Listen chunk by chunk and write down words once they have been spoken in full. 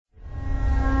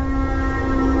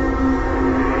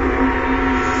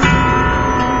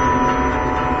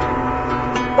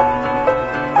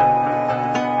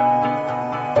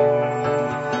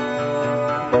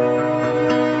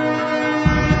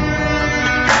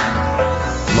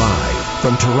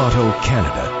From Toronto,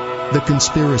 Canada, The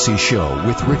Conspiracy Show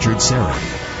with Richard Serra.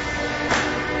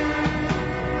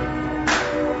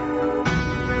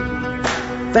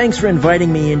 Thanks for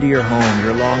inviting me into your home,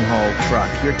 your long-haul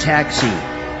truck, your taxi,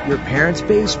 your parents'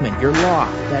 basement, your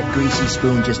loft, that greasy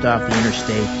spoon just off the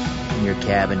interstate, and your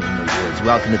cabin in the woods.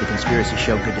 Welcome to The Conspiracy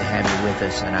Show. Good to have you with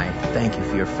us, and I thank you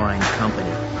for your fine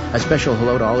company. A special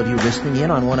hello to all of you listening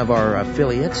in on one of our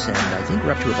affiliates, and I think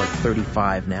we're up to about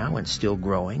 35 now and still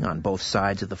growing on both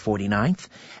sides of the 49th.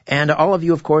 And all of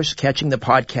you, of course, catching the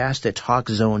podcast at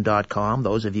TalkZone.com.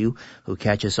 Those of you who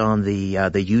catch us on the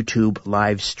YouTube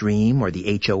live stream or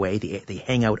the HOA, the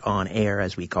Hangout on Air,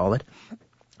 as we call it.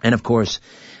 And, of course,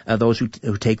 those who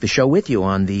take the show with you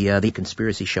on the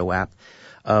Conspiracy Show app,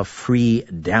 free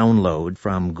download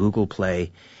from Google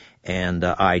Play and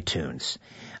iTunes.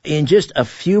 In just a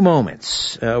few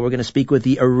moments, we're going to speak with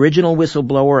the original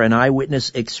whistleblower and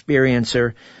eyewitness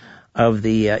experiencer of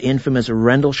the infamous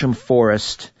Rendlesham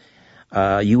Forest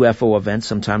UFO event,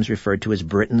 sometimes referred to as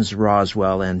Britans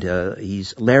Roswell, and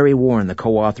he's Larry Warren, the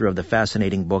co-author of the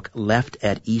fascinating book Left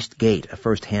at East Gate, a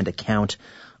first-hand account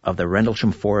of the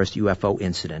Rendlesham Forest UFO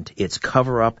incident, its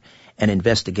cover-up and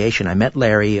investigation. I met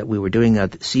Larry. We were doing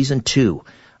season 2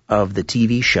 of the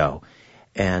TV show.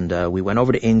 And we went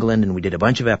over to England and we did a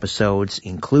bunch of episodes,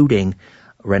 including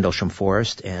Rendlesham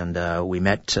Forest. And we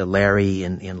met Larry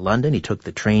in London. He took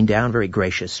the train down, very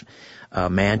gracious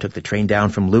man, took the train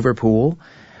down from Liverpool.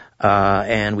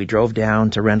 And we drove down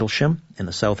to Rendlesham in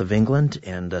the south of England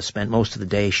and spent most of the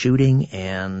day shooting.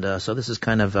 And so this is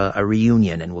kind of a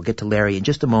reunion, and we'll get to Larry in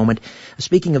just a moment.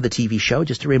 Speaking of the TV show,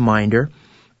 just a reminder,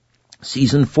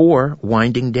 Season 4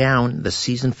 winding down, the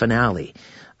season finale.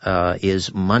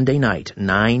 Is Monday night,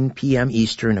 9 p.m.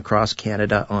 Eastern across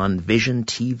Canada on Vision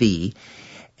TV.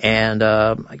 And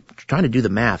I'm trying to do the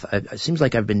math. It seems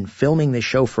like I've been filming this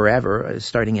show forever,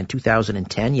 starting in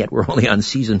 2010, yet we're only on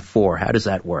Season 4. How does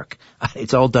that work?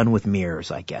 It's all done with mirrors,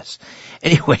 I guess.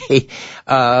 Anyway,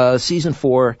 Season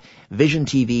 4, Vision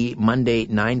TV, Monday,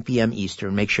 9 p.m.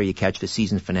 Eastern. Make sure you catch the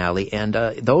season finale. And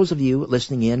those of you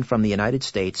listening in from the United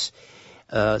States,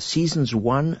 seasons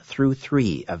 1 through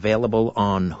 3 available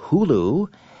on Hulu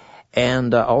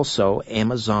and also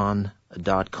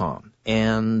Amazon.com.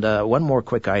 And one more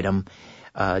quick item,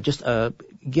 just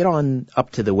get on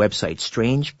up to the website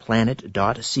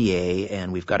strangeplanet.ca,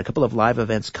 and we've got a couple of live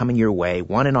events coming your way.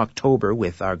 One in October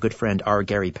with our good friend R.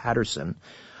 Gary Patterson,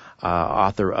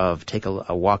 author of Take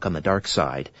a Walk on the Dark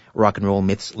Side, Rock and Roll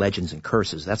Myths, Legends, and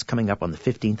Curses. That's coming up on the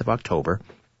 15th of October.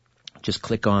 Just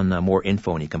click on more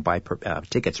info and you can buy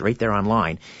tickets right there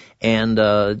online. And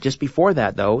just before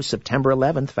that, though, September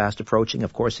 11th, fast approaching,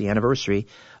 of course, the anniversary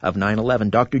of 9/11,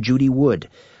 Dr. Judy Wood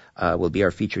will be our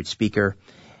featured speaker.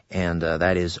 And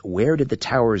that is Where Did the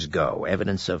Towers Go?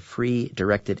 Evidence of Free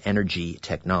Directed Energy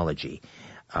Technology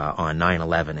on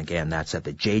 9/11. Again, that's at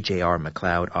the JJR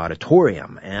McLeod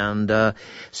Auditorium. And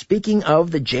speaking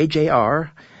of the JJR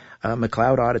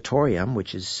McLeod Auditorium,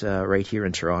 which is right here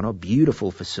in Toronto,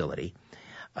 beautiful facility.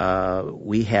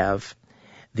 We have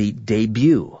the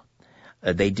debut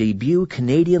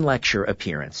Canadian lecture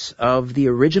appearance of the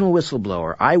original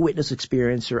whistleblower, eyewitness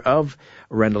experiencer of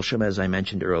Rendlesham, as I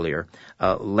mentioned earlier,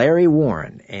 Larry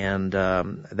Warren. And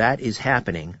that is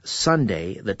happening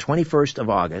Sunday, the 21st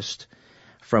of August,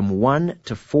 from 1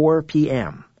 to 4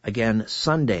 p.m. Again,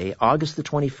 Sunday, August the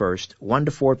 21st, 1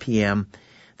 to 4 p.m.,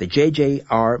 the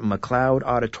JJR McLeod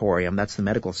Auditorium, that's the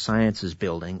Medical Sciences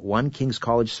Building, 1 King's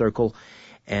College Circle.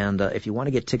 And if you want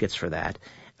to get tickets for that,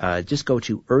 just go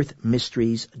to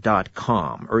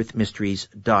earthmysteries.com,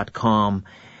 earthmysteries.com.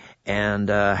 And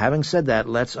having said that,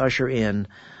 let's usher in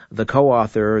the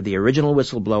co-author, the original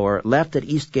whistleblower, Left at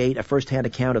East Gate, a first-hand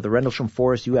account of the Rendlesham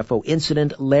Forest UFO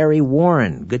incident, Larry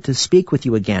Warren. Good to speak with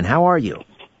you again. How are you?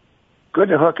 Good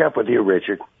to hook up with you,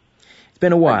 Richard. It's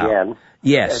been a while. Again.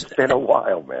 Yes. It's been a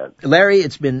while, man. Larry,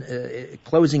 it's been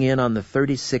closing in on the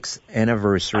 36th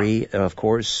anniversary, of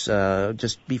course,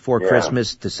 just before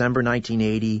Christmas, December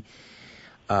 1980.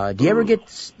 Do you ever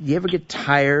get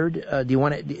tired? Do you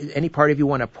want to, any part of you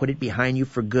want to put it behind you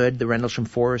for good, the Rendlesham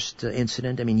Forest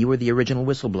incident? I mean, you were the original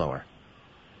whistleblower.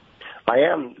 I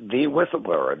am the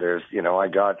whistleblower. There's, I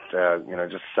got,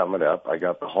 just sum it up. I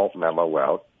got the Halt memo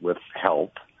out with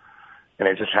help. And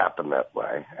it just happened that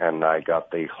way. And I got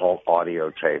the whole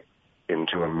audio tape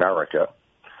into America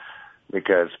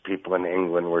because people in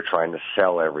England were trying to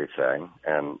sell everything.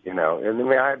 And,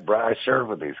 I served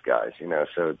with these guys,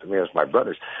 so to me it was my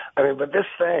brothers. But this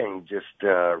thing just,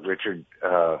 Richard,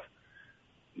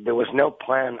 there was no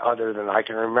plan other than I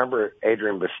can remember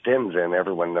Adrian Bastinza,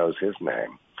 everyone knows his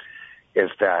name,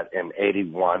 is that in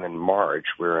 81 in March,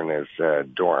 we were in his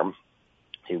dorm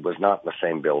He was not in the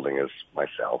same building as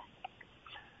myself,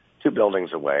 2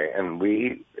 buildings away. And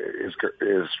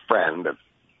his friend at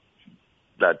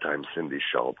that time, Cindy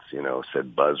Schultz,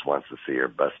 said Buzz wants to see her.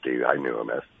 Busty, I knew him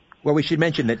as. Well, we should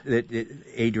mention that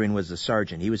Adrian was a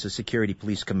sergeant. He was a security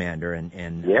police commander, and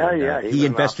he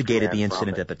investigated the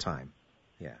incident at the time.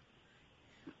 Yeah.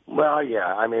 Well,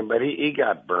 yeah, but he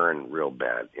got burned real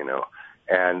bad,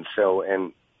 and so,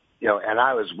 and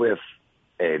I was with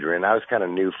Adrian. I was kind of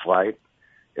new flight.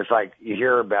 It's like you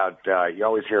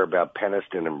always hear about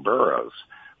Peniston and Burroughs,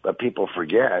 but people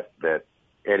forget that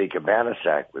Eddie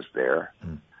Cabansag was there.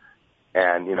 Mm.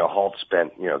 And, Holt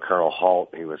spent, Colonel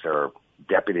Holt, he was our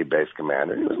deputy base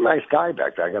commander. He was a nice guy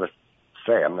back there. I got to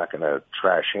say, I'm not going to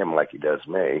trash him like he does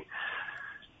me.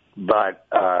 But,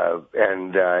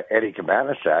 Eddie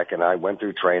Cabansag and I went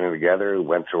through training together. We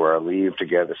went through our leave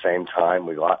together at the same time.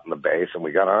 We got in the base and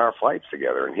we got on our flights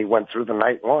together. And he went through the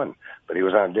night one, but he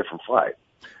was on a different flight.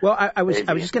 Well, I was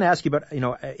just going to ask you about,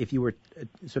 if you were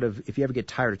if you ever get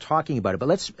tired of talking about it, but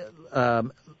let's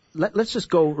just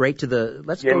go right to go to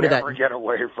that. You never get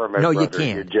away from it. No, brother. you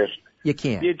can't. You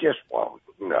can't. You just won't.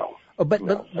 No. Oh, but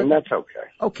and that's okay.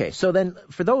 Okay, so then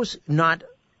for those not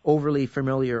overly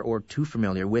familiar or too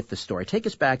familiar with the story, take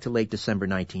us back to late December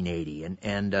 1980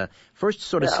 and first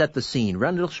sort of set the scene.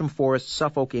 Rendlesham Forest,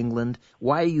 Suffolk, England.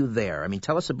 Why are you there?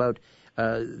 Tell us about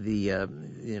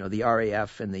the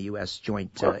RAF and the U.S.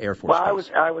 Joint Air Force. Well,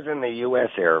 I was in the U.S.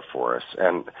 Air Force,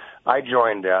 and I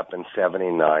joined up in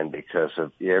 '79 because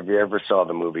of. Have you ever saw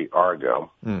the movie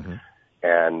Argo? Mm-hmm.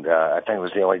 And I think it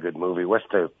was the only good movie. What's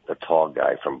the tall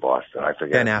guy from Boston? I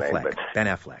forget his name. But, Ben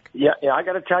Affleck. Yeah. I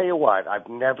got to tell you what. I've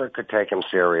never could take him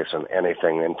serious in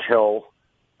anything until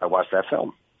I watched that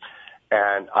film,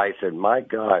 and I said, "My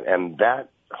God!" And that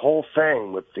whole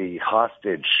thing with the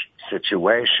hostage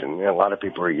situation, a lot of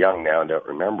people are young now and don't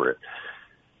remember it,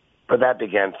 but that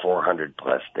began 400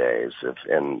 plus days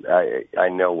and I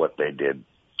know what they did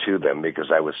to them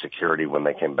because I was security when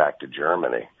they came back to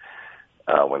Germany,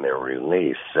 when they were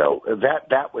released. So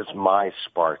that was my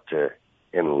spark to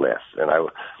enlist. And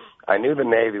I knew the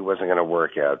Navy wasn't going to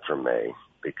work out for me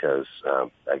because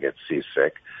I get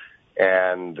seasick.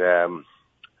 And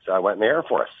so I went in the Air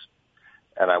Force.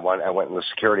 And I went in the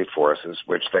security forces,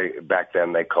 which back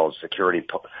then they called security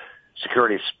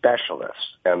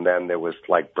specialists. And then there was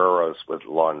like Burroughs with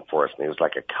law enforcement. He was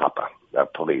like a COPPA, a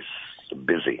police,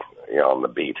 busy, on the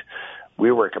beat.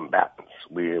 We were combatants.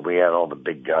 We had all the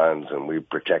big guns and we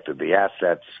protected the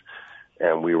assets.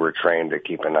 And we were trained to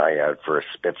keep an eye out for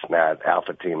Spitsnaz,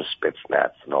 Alpha Team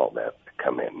Spitsnaz and all that to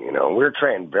come in, We were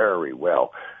trained very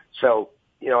well. So,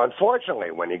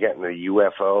 unfortunately, when you get in the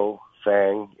UFO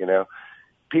thing,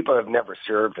 people have never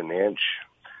served an inch,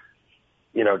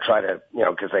 try to,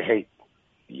 because they hate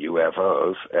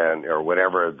UFOs or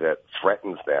whatever that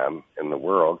threatens them in the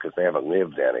world because they haven't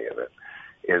lived any of it,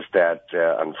 is that,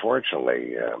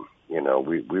 unfortunately,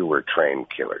 we were trained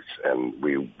killers and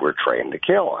we were trained to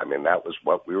kill. That was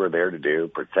what we were there to do,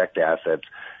 protect assets.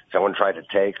 Someone tried to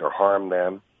take or harm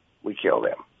them, we kill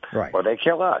them. Right. Or they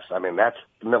kill us. That's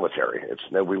the military.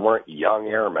 We weren't young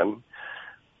airmen.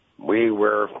 We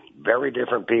were very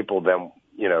different people than,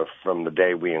 from the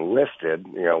day we enlisted,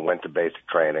 went to basic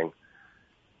training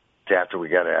to after we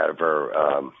got out of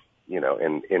our,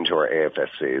 into our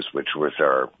AFSCs, which was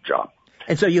our job.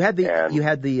 And so you had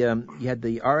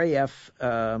the RAF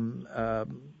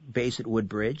base at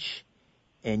Woodbridge,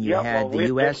 and you had the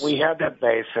U.S. We had that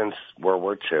base since World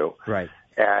War II. Right.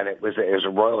 And it was a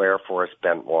Royal Air Force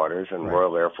Bentwaters and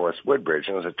Royal Air Force Woodbridge.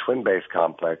 And it was a twin base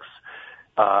complex.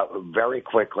 Very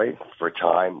quickly, for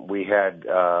time, we had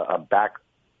a back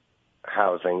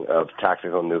housing of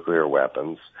tactical nuclear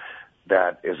weapons.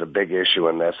 That is a big issue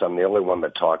in this. I'm the only one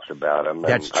that talks about them.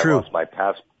 That's true. I lost my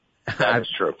pass. That is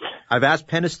true. I've asked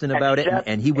Peniston about it,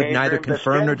 and he would neither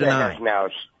confirm nor deny.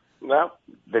 Well,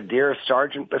 the dear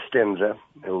Sergeant Bastinza,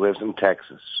 who lives in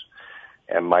Texas,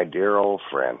 and my dear old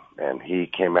friend, and he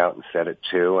came out and said it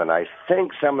too. And I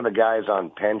think some of the guys on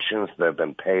pensions that have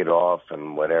been paid off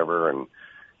and whatever, and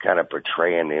kind of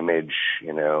portray an image,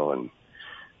 and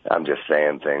I'm just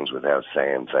saying things without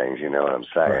saying things, you know what I'm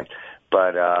saying? Right.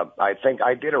 But I think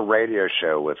I did a radio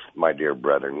show with my dear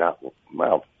brother,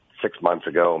 6 months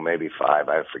ago, maybe 5.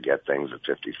 I forget things at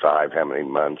 55, how many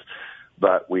months.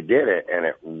 But we did it, and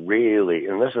it really,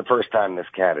 and this is the first time this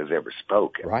cat has ever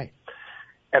spoken. Right.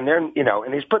 And then,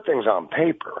 and he's put things on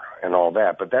paper and all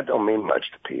that, but that don't mean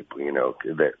much to people,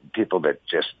 that people that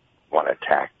just want to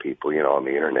attack people, on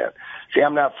the internet. See,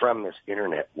 I'm not from this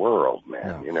internet world,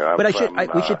 man. No.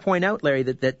 But we should point out, Larry,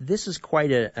 that this is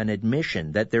quite an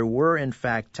admission that there were, in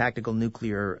fact, tactical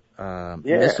nuclear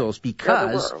missiles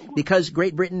because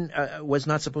Great Britain was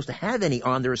not supposed to have any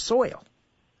on their soil.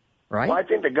 Right? Well, I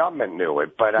think the government knew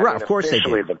it, but of course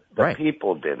officially they did. the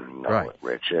people didn't know it,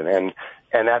 Richard. And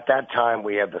at that time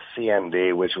we had the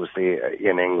CND, which was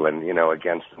in England,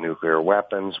 against the nuclear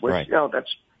weapons, which,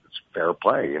 that's fair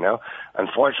play,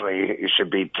 Unfortunately, you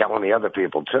should be telling the other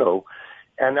people too.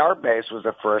 And our base was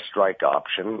the first strike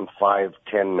option. In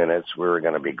 5-10 minutes, we were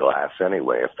going to be glass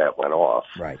anyway if that went off.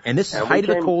 Right. And this is the height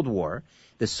of the Cold War.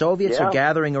 The Soviets are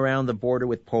gathering around the border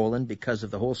with Poland because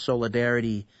of the whole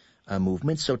solidarity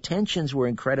movement. So tensions were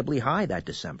incredibly high that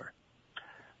December.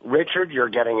 Richard, you're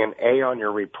getting an A on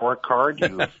your report card.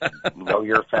 You know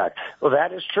your fact. Well,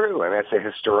 that is true, and that's a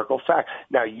historical fact.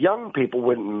 Now, young people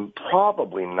wouldn't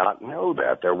probably not know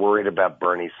that. They're worried about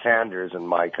Bernie Sanders in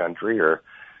my country or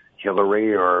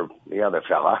Hillary or the other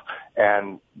fella,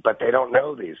 but they don't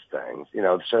know these things.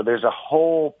 So there's a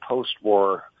whole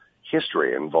post-war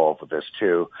history involved with this,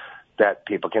 too, that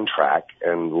people can track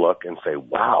and look and say,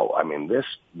 wow,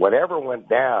 whatever went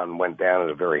down at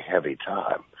a very heavy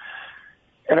time.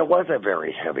 And it was a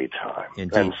very heavy time.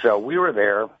 Indeed. And so we were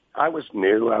there. I was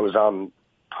new. I was on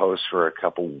post for a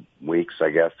couple weeks, I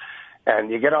guess. And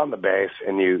you get on the base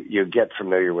and you get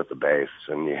familiar with the base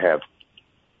and you have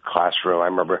classroom. I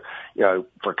remember,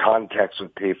 for context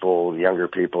with people, younger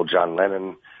people, John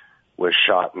Lennon was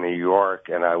shot in New York,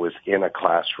 and I was in a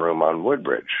classroom on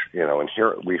Woodbridge, and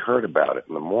here we heard about it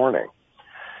in the morning.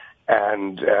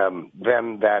 And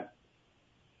then that,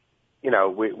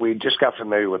 we just got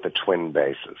familiar with the twin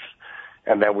bases,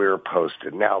 and then we were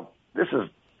posted. Now, this is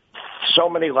so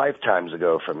many lifetimes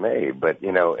ago for me, but,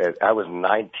 I was a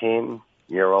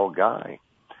 19-year-old guy.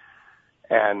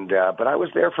 And, but I was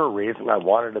there for a reason. I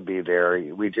wanted to be there.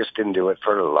 We just didn't do it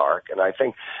for the lark. And I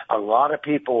think a lot of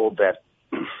people that,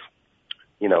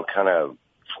 kind of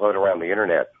float around the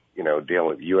internet, dealing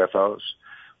with UFOs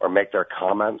or make their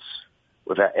comments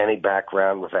without any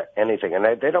background, without anything. And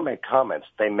they don't make comments.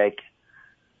 They make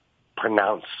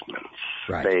pronouncements.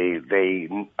 Right. They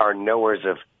are knowers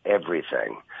of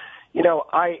everything.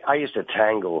 I used to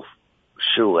tangle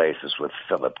shoelaces with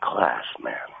Philip Glass,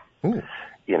 man. Ooh.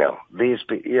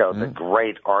 The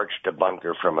great arch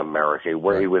debunker from America,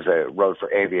 where he wrote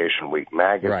for Aviation Week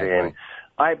magazine. Right.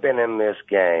 I've been in this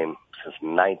game since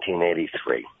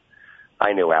 1983.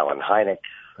 I knew Alan Hynek.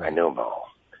 I knew them all.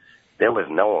 There was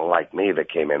no one like me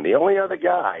that came in. The only other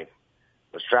guy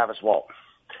was Travis Walton.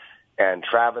 And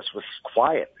Travis was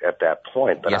quiet at that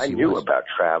point, but I knew about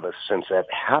Travis since that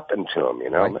happened to him,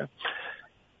 Right.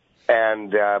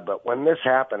 And, but when this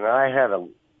happened, I had a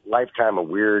lifetime of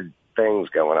weird things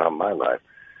going on in my life.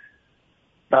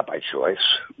 Not by choice,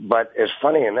 but it's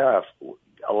funny enough,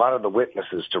 a lot of the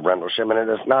witnesses to Rendlesham, and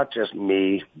it is not just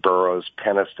me, Burroughs,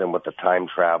 Peniston with the time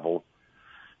travel.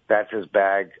 That's his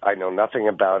bag. I know nothing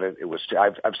about it.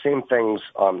 I've seen things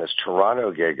on this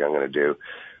Toronto gig I'm going to do.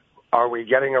 Are we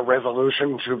getting a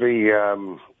resolution to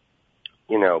the,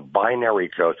 binary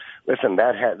code? Listen,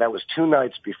 that was 2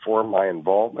 nights before my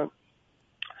involvement.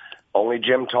 Only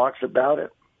Jim talks about it.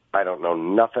 I don't know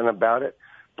nothing about it,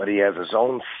 but he has his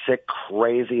own sick,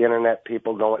 crazy internet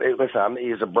people going. Hey, listen,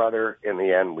 he's a brother in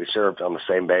the end. We served on the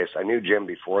same base. I knew Jim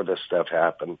before this stuff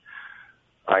happened.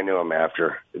 I knew him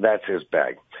after. That's his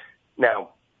bag. Now,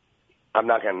 I'm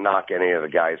not going to knock any of the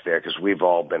guys there because we've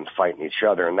all been fighting each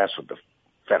other, and that's what the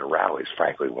federales,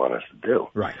 frankly, want us to do.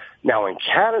 Right. Now, in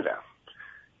Canada,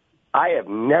 I have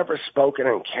never spoken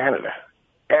in Canada,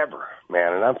 ever,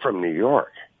 man, and I'm from New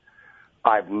York.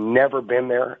 I've never been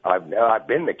there. I've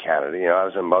been to Canada. I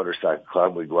was in a motorcycle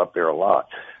club. We go up there a lot.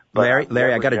 But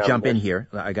Larry, I got to jump in here.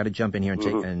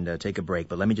 And take a break.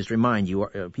 But let me just remind you,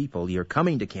 people, you're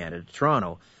coming to Canada,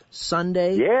 Toronto,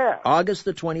 Sunday, August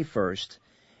the 21st,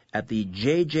 at the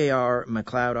JJR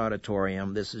McLeod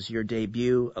Auditorium. This is your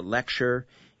debut, a lecture.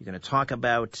 You're going to talk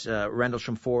about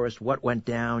Rendlesham Forest, what went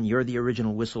down. You're the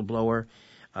original whistleblower.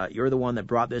 You're the one that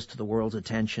brought this to the world's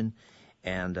attention.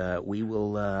 And we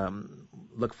will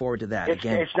look forward to that.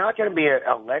 It's not going to be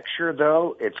a lecture,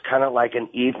 though. It's kind of like an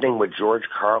evening with George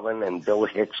Carlin and Bill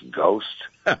Hicks' Ghost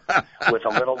with a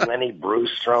little Lenny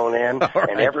Bruce thrown in,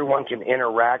 and everyone can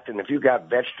interact. And if you got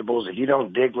vegetables, if you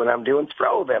don't dig what I'm doing,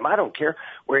 throw them. I don't care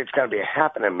where it's going to be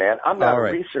happening, man. I'm not a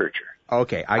researcher.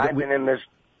 Okay. I've been in this.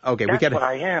 Okay, That's what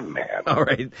I am, man. All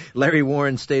right. Larry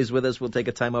Warren stays with us. We'll take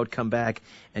a time out, come back,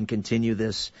 and continue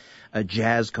this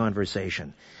jazz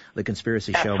conversation. The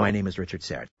Conspiracy Show. My name is Richard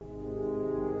Serra.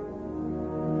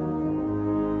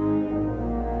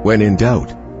 When in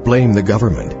doubt, blame the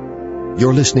government.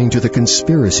 You're listening to The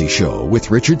Conspiracy Show with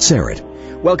Richard Serrett.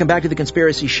 Welcome back to The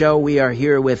Conspiracy Show. We are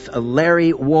here with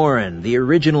Larry Warren, the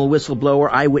original whistleblower,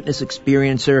 eyewitness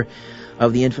experiencer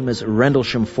of the infamous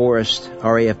Rendlesham Forest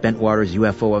RAF Bentwaters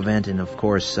UFO event, and of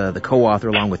course the co-author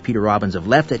along with Peter Robbins of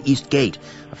Left at East Gate,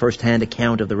 a first-hand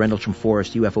account of the Rendlesham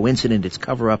Forest UFO incident, its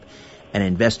cover-up and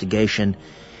investigation.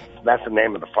 That's the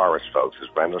name of the forest, folks, is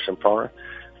Rendlesham Forest.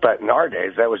 But in our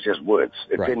days, that was just woods.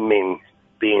 It didn't mean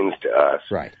beans to us.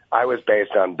 Right. I was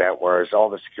based on Bentwaters. All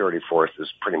the security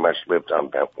forces pretty much lived on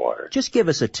Bentwaters. Just give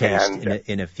us a taste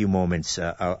in a few moments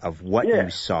of what you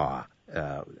saw.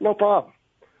 No problem.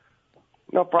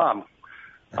 No problem.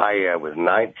 I was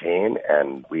 19,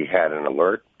 and we had an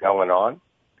alert going on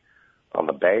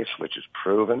the base, which is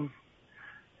proven.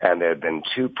 And there had been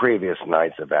 2 previous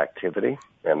nights of activity,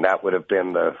 and that would have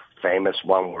been the famous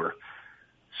one where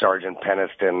Sergeant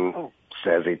Peniston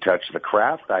says he touched the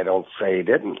craft. I don't say he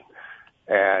didn't,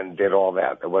 and did all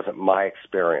that. It wasn't my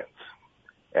experience,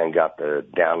 and got the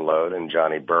download, and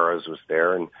Johnny Burroughs was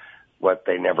there, and what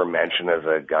they never mention is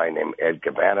a guy named Ed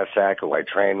Cabanasak, who I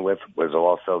trained with, was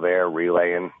also there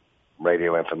relaying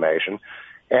radio information.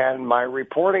 And my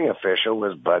reporting official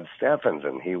was Bud Steffens,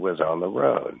 and he was on the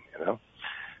road, you know.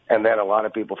 And then a lot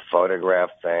of people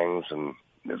photographed things, and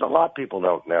there's a lot people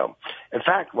don't know. In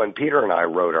fact, when Peter and I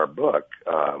wrote our book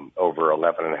over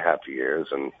 11 and a half years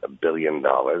and $1 billion,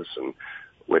 and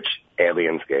which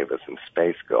aliens gave us in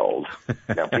space gold,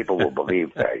 now people will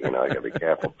believe that, you know, I got to be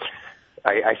careful.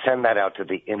 I send that out to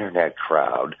the internet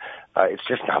crowd. It's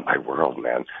just not my world,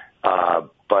 man.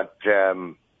 But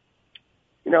you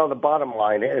know, the bottom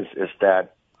line is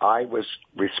that I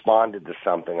responded to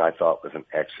something I thought was an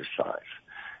exercise.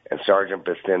 And Sergeant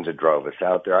Bustinza drove us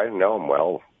out there. I didn't know him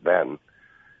well then,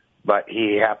 but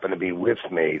he happened to be with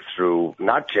me through,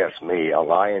 not just me, a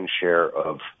lion's share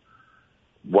of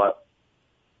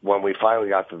when we finally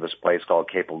got to this place called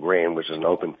Capel Green, which is an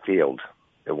open field.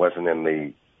 It wasn't in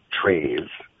the trees.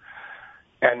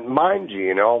 And mind you,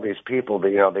 you know, all these people,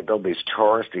 they build these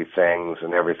touristy things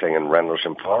and everything in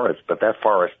Rendlesham Forest, but that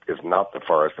forest is not the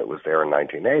forest that was there in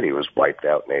 1980. It was wiped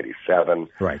out in 87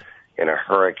 in a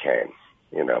hurricane,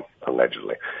 you know,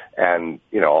 allegedly, and,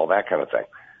 you know, all that kind of thing.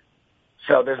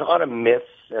 So there's a lot of myths,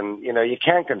 and, you know, you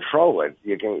can't control it.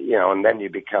 You can, you know, and then you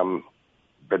become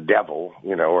the devil,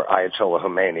 you know, or Ayatollah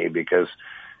Khomeini, because,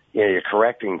 you know, you're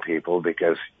correcting people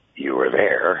because you were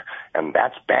there, and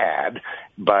that's bad,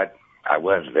 but I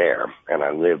was there, and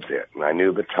I lived it, and I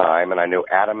knew the time, and I knew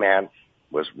Adamant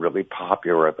was really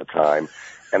popular at the time,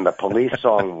 and the Police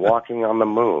song Walking on the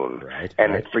Moon.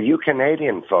 And for you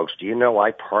Canadian folks, do you know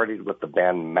I partied with the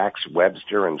band Max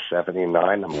Webster in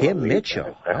 79? Kim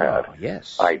Mitchell. Oh,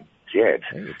 yes. I did.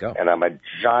 There you go. And I'm a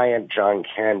giant John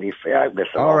Candy fan.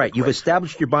 All right, you've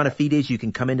established your bona fides. You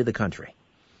can come into the country.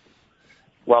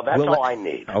 Well, that's all I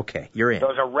need. Okay, you're in.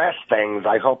 Those arrest things,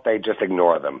 I hope they just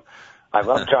ignore them. I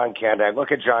love John Candy. I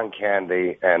look at John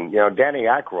Candy, and, you know, Danny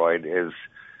Aykroyd is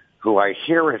who I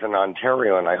hear is in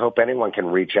Ontario, and I hope anyone can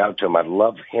reach out to him. I'd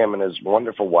love him and his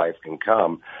wonderful wife can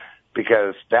come,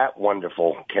 because that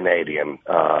wonderful Canadian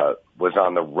was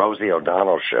on the Rosie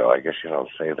O'Donnell show. I guess you don't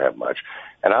say that much.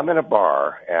 And I'm in a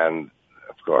bar, and,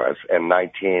 of course, in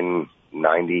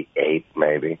 1998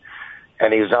 maybe,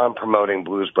 and he was on promoting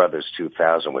Blues Brothers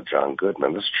 2000 with John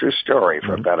Goodman. This is a true story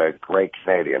about a great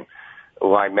Canadian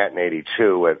who I met in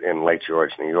 82 in Lake George,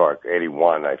 New York,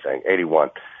 81, I think, 81,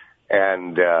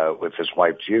 and with his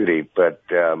wife Judy. But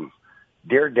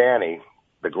dear Danny,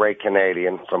 the great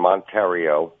Canadian from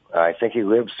Ontario, I think he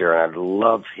lives there, and I'd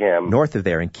love him. North of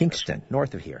there, in Kingston,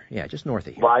 north of here. Yeah, just north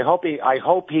of here. Well, I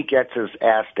hope he gets his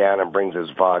ass down and brings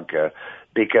his vodka,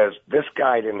 because this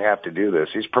guy didn't have to do this.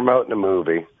 He's promoting a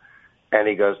movie. And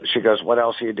she goes, what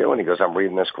else are you doing? He goes, I'm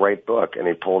reading this great book. And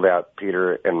he pulled out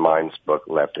Peter and mine's book,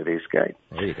 Left at East Gate.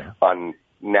 There you go. On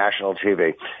national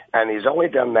TV. And he's only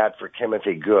done that for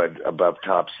Timothy Good, Above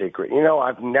Top Secret. You know,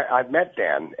 I've met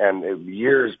Dan, and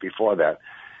years before that.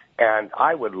 And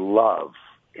I would love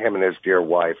him and his dear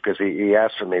wife, because he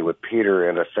asked for me with Peter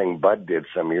in a thing Bud did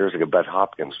some years ago, Bud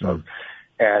Hopkins.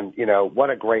 And, you know, what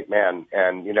a great man.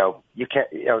 And, you know, you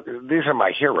can't, you know, these are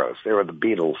my heroes. They were the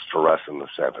Beatles for us in the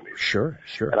 70s. Sure.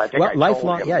 And I think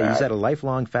lifelong, he's had a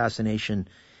lifelong fascination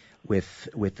with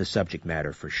the subject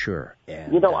matter for sure.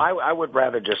 And, you know, I would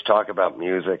rather just talk about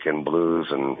music and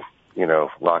blues and, you know,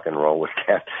 rock and roll with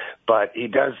that. But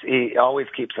he always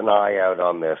keeps an eye out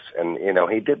on this. And, you know,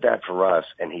 he did that for us,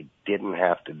 and he didn't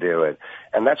have to do it.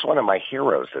 And that's one of my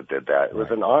heroes that did that. It was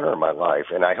an honor in my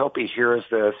life. And I hope he hears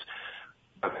this.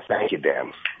 Thank you,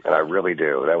 Dan. And I really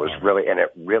do. That was really, and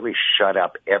it really shut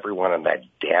up everyone in that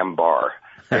damn bar.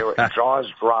 They were jaws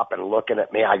dropping, looking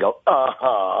at me. I go,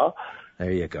 uh-huh.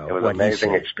 There you go. It was an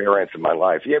amazing experience in my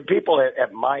life. Yeah, people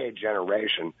at my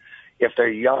generation, if they're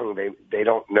young, they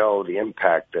don't know the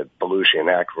impact that Belushi and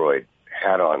Aykroyd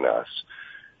had on us.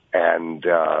 And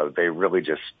they really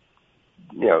just,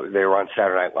 they were on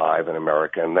Saturday Night Live in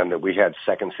America. And then we had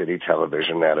Second City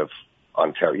Television out of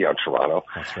Ontario, Toronto.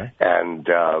 That's right. And,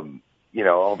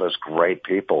 all those great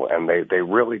people. And they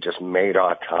really just made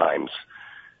our times.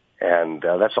 And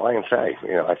that's all I can say.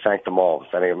 I thank them all.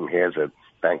 If any of them hears it,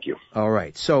 thank you. All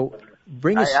right. So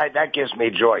bring us... that gives me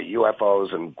joy.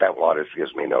 UFOs and Bentwaters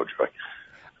gives me no joy.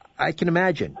 I can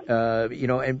imagine.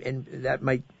 And that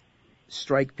might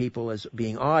strike people as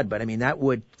being odd, but I mean that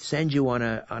would send you on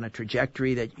a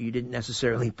trajectory that you didn't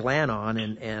necessarily plan on,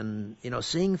 and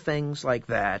seeing things like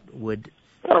that would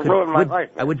ruin my life.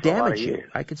 I would damage you.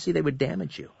 I could see they would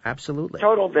damage you. Absolutely.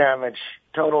 Total damage.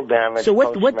 So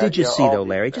what did you see though,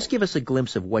 Larry? Just give us a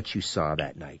glimpse of what you saw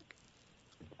that night.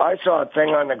 I saw a thing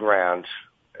on the ground.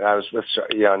 I was with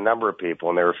a number of people,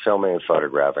 and they were filming and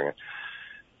photographing it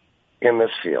in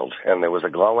this field, and there was a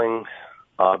glowing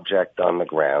object on the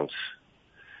ground.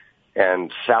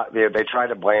 And they try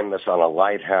to blame this on a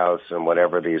lighthouse and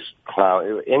whatever these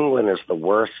clouds. England is the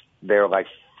worst. They're like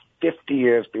 50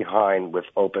 years behind with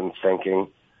open thinking.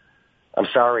 I'm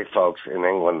sorry, folks in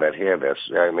England that hear this.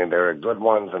 I mean, there are good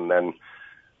ones, and then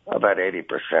about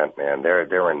 80%, man. They're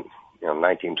in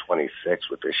 1926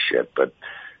 with this shit. But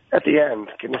at the end,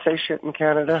 can you say shit in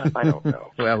Canada? I don't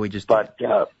know. Well, we just. But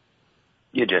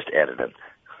you just edited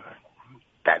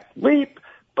that leap.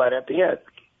 But at the end.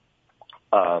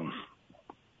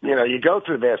 You go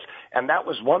through this, and that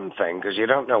was one thing, because you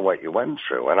don't know what you went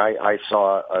through. And I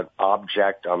saw an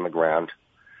object on the ground.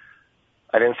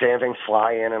 I didn't see anything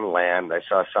fly in and land. I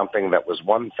saw something that was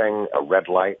one thing, a red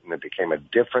light, and it became a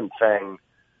different thing.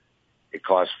 It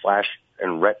caused flash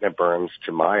and retina burns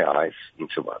to my eyes and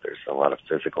to others, a lot of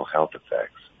physical health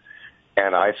effects.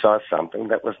 And I saw something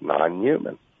that was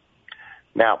non-human.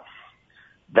 Now,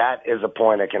 that is a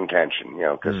point of contention,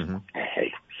 because,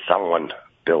 hey, someone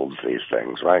builds these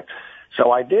things, right?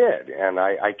 So I did, and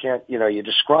I can't, you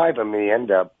describe them, and you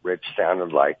end up, Rich,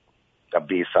 sounded like a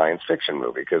B science fiction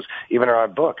movie, because even in our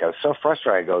book, I was so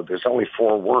frustrated. I go, there's only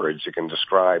 4 words you can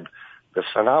describe this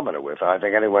phenomena with. I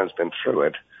think anyone's been through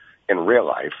it in real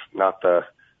life, not the,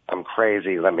 I'm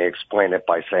crazy, let me explain it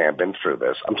by saying I've been through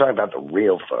this. I'm talking about the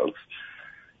real folks.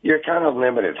 You're kind of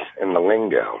limited in the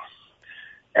lingo.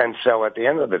 And so at the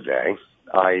end of the day,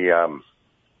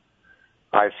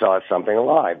 I saw something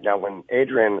alive. Now, when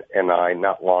Adrian and I,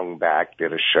 not long back,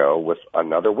 did a show with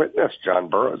another witness, John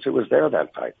Burroughs, who was there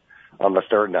that night, on the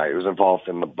third night. He was involved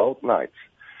in both nights.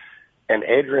 And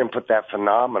Adrian put that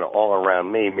phenomena all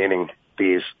around me, meaning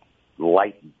these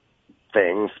light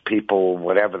things, people,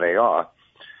 whatever they are.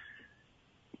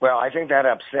 Well, I think that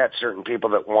upset certain people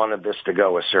that wanted this to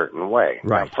go a certain way.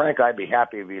 Right. Now, Frank, I'd be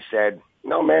happy if he said,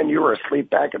 no, man, you were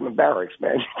asleep back in the barracks,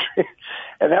 man.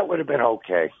 And that would have been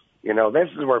okay. This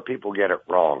is where people get it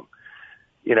wrong.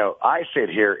 I sit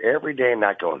here every day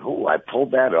not going, I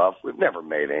pulled that off. We've never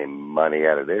made any money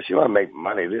out of this. You want to make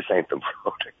money, this ain't the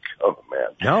road to go, man.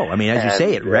 No, I mean, as you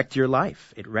say, it wrecked your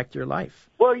life. It wrecked your life.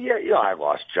 Well, yeah, I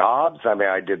lost jobs. I mean,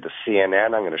 I did the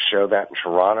CNN. I'm going to show that in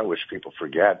Toronto, which people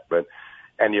forget.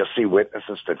 And you'll see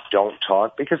witnesses that don't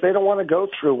talk because they don't want to go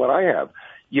through what I have.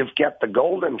 You've got the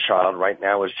golden child right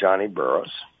now is Johnny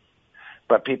Burroughs,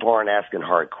 but people aren't asking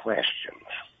hard questions.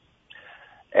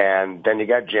 And then you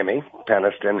got Jimmy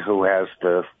Peniston, who has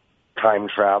the time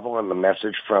travel and the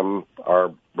message from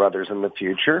our brothers in the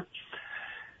future.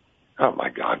 Oh my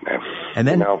God, man! And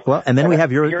then, and then we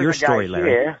have your story, Larry.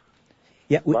 Here.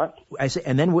 Yeah,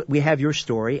 and then we have your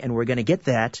story, and we're going to get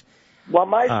that. Well,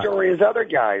 my story is other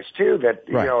guys too that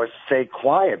stay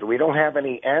quiet. We don't have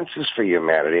any answers for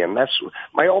humanity, and that's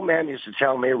my old man used to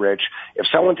tell me, Rich. If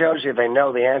someone tells you they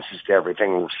know the answers to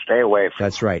everything, stay away from.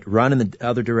 That's right. Run in the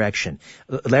other direction,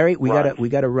 Larry. We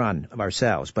got to run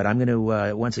ourselves. But I'm going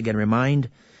to once again remind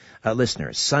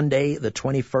listeners: Sunday, the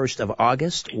 21st of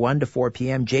August, 1 to 4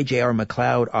 p.m. J.J.R.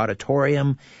 McLeod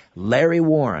Auditorium. Larry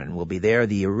Warren will be there,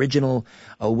 the original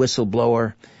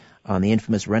whistleblower on the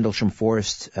infamous Rendlesham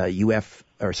Forest RAF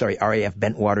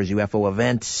Bentwaters UFO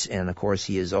event. And, of course,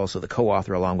 he is also the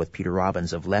co-author, along with Peter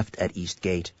Robbins, of Left at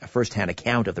Eastgate, a first-hand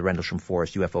account of the Rendlesham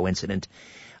Forest UFO incident.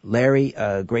 Larry,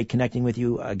 great connecting with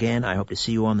you again. I hope to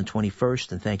see you on the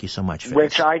 21st, and thank you so much for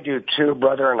Which this. I do too,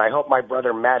 brother, and I hope my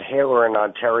brother Matt Haler in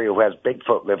Ontario, who has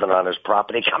Bigfoot living on his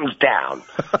property, comes down.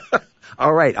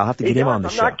 All right, I'll have to get him on the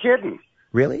show. I'm not kidding.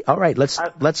 Really? All right, let's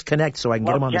connect so I can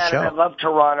get him on the show. I love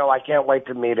Toronto. I can't wait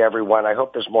to meet everyone. I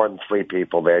hope there's more than 3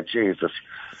 people there. Jesus.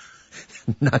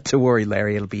 Not to worry,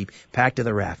 Larry. It'll be packed to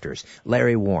the rafters.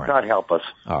 Larry Warren. God help us.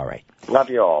 All right. Love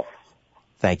you all.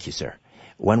 Thank you, sir.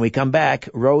 When we come back,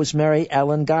 Rosemary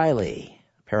Ellen Guiley,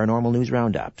 Paranormal News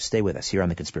Roundup. Stay with us here on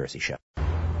The Conspiracy Show.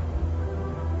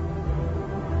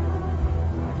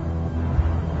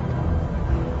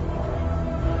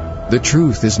 The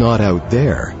truth is not out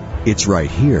there. It's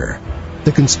right here.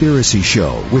 The Conspiracy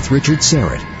Show with Richard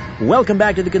Serrett. Welcome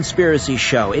back to The Conspiracy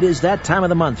Show. It is that time of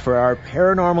the month for our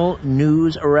Paranormal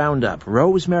News Roundup.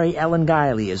 Rosemary Ellen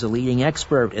Guiley is a leading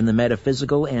expert in the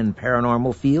metaphysical and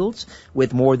paranormal fields,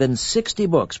 with more than 60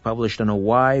 books published on a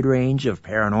wide range of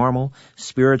paranormal,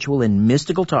 spiritual, and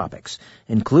mystical topics,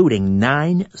 including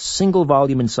 9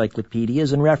 single-volume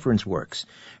encyclopedias and reference works.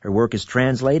 Her work is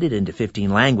translated into 15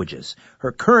 languages.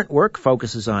 Her current work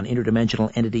focuses on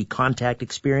interdimensional entity contact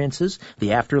experiences,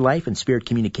 the afterlife and spirit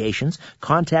communications,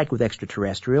 contact with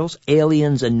extraterrestrials,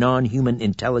 aliens and non-human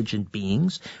intelligent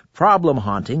beings, problem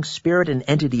haunting, spirit and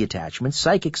entity attachment,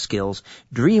 psychic skills,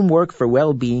 dream work for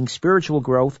well-being, spiritual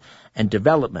growth and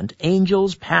development,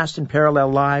 angels, past and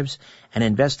parallel lives, and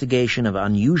investigation of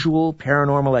unusual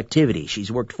paranormal activity.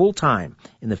 She's worked full-time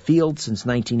in the field since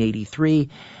 1983,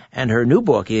 and her new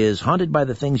book is Haunted by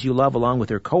the Things You Love, along with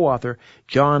her co-author,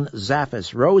 John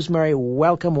Zaffis. Rosemary,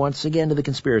 welcome once again to The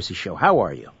Conspiracy Show. How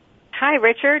are you? Hi,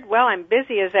 Richard. Well, I'm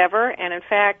busy as ever, and in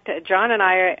fact, John and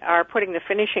I are putting the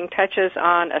finishing touches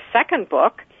on a second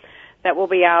book that will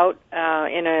be out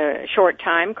in a short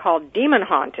time called Demon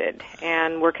Haunted,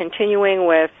 and we're continuing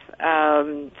with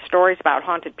stories about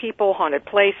haunted people, haunted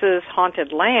places,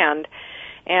 haunted land,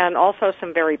 and also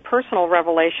some very personal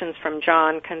revelations from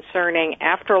John concerning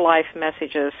afterlife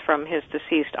messages from his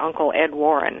deceased uncle, Ed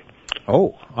Warren.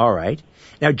 Oh, all right.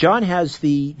 Now, John has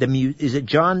is it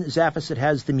John Zaffis that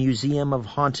has the Museum of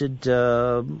Haunted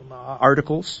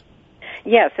articles?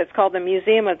 Yes, it's called the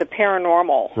Museum of the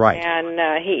Paranormal. Right.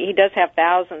 And he does have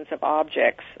thousands of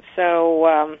objects.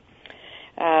 So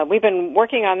we've been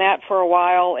working on that for a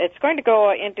while. It's going to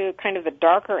go into kind of the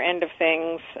darker end of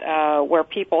things where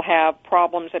people have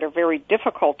problems that are very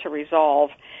difficult to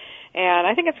resolve. And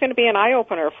I think it's going to be an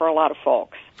eye-opener for a lot of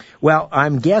folks. Well,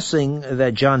 I'm guessing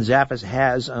that John Zaffis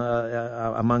has,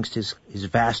 amongst his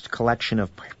vast collection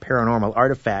of paranormal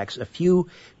artifacts, a few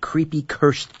creepy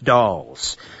cursed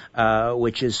dolls,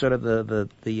 which is sort of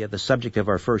the subject of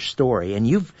our first story. And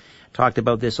you've talked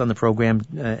about this on the program,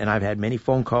 and I've had many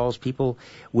phone calls, people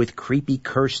with creepy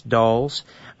cursed dolls.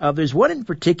 There's one in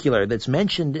particular that's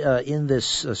mentioned in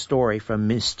this story from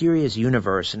Mysterious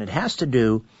Universe, and it has to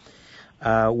do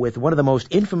with one of the most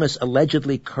infamous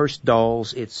allegedly cursed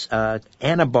dolls. It's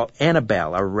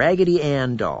Annabelle, a Raggedy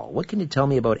Ann doll. What can you tell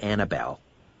me about Annabelle?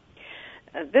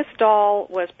 This doll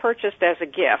was purchased as a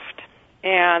gift,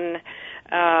 and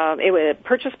it was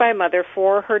purchased by a mother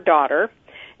for her daughter,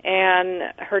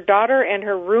 and her daughter and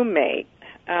her roommate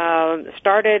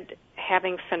started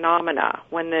having phenomena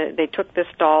when they took this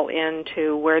doll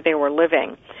into where they were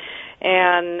living.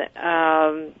 And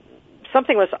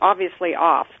something was obviously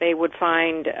off. They would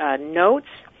find notes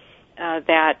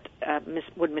that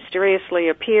would mysteriously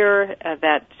appear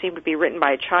that seemed to be written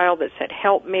by a child that said,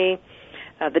 "Help me."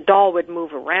 The doll would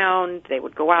move around. They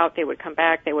would go out. They would come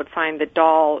back. They would find the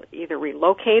doll either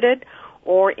relocated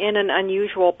or in an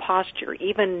unusual posture,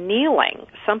 even kneeling,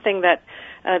 something that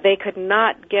they could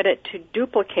not get it to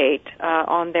duplicate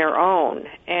on their own.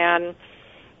 And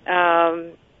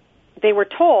they were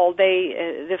told,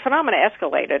 the phenomena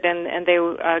escalated, and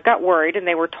they got worried, and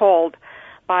they were told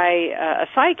by a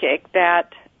psychic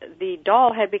that the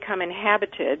doll had become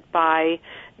inhabited by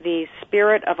the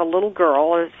spirit of a little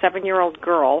girl, a 7-year-old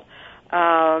girl,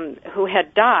 who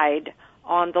had died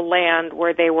on the land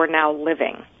where they were now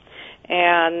living.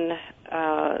 And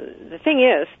the thing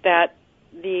is that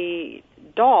the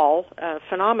doll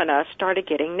phenomena started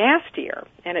getting nastier,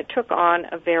 and it took on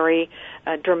a very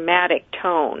dramatic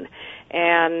tone.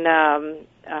 And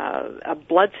a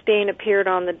blood stain appeared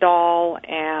on the doll,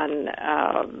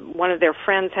 and one of their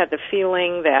friends had the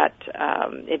feeling that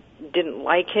it didn't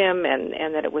like him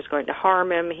and that it was going to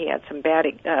harm him. He had some bad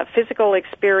physical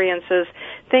experiences.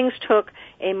 Things took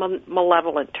a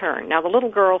malevolent turn. Now, the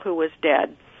little girl who was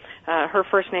dead, her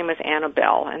first name was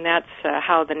Annabelle, and that's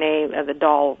how the name of the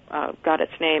doll got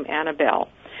its name, Annabelle.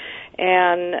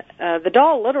 And the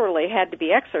doll literally had to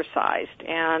be exorcised,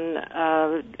 and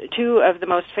 2 of the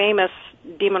most famous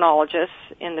demonologists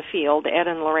in the field, Ed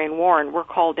and Lorraine Warren, were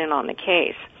called in on the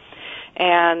case.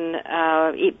 And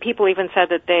people even said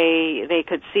that they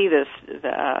could see this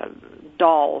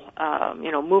doll,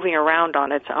 moving around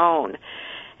on its own.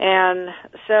 And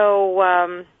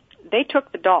so they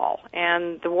took the doll,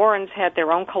 and the Warrens had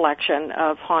their own collection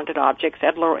of haunted objects.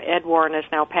 Ed Warren has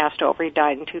now passed over. He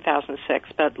died in 2006,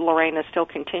 but Lorraine is still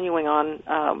continuing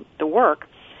on the work.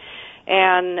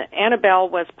 And Annabelle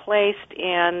was placed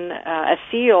in a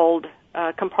sealed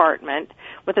compartment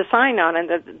with a sign on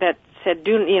it that said,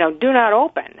 do not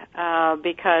open,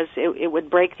 because it would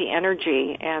break the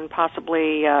energy and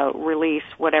possibly release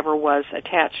whatever was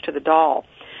attached to the doll.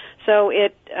 So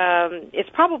it's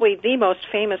probably the most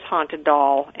famous haunted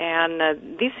doll,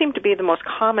 and these seem to be the most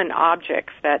common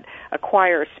objects that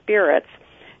acquire spirits.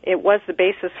 It was the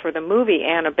basis for the movie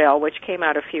Annabelle, which came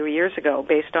out a few years ago,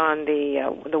 based on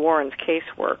the Warrens'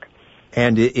 casework.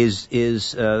 And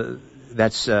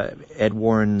that's Ed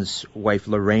Warren's wife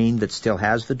Lorraine that still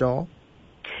has the doll?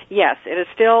 Yes, it is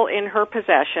still in her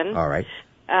possession. All right.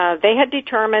 They had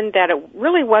determined that it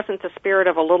really wasn't the spirit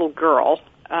of a little girl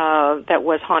that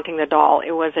was haunting the doll.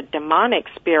 It was a demonic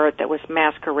spirit that was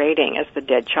masquerading as the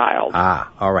dead child. Ah,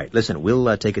 all right. Listen,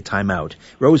 we'll take a time out.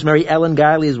 Rosemary Ellen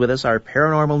Guiley is with us, our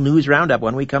paranormal news roundup.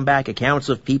 When we come back, accounts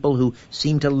of people who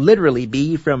seem to literally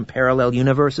be from parallel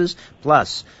universes,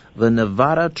 plus the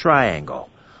Nevada Triangle.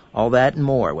 All that and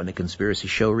more when the Conspiracy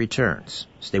Show returns.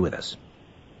 Stay with us.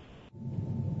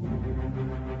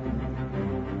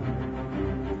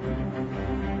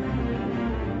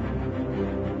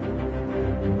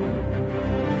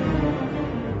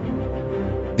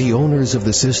 The owners of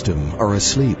the system are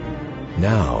asleep.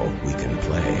 Now we can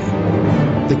play.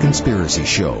 The Conspiracy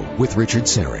Show with Richard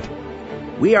Serrett.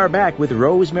 We are back with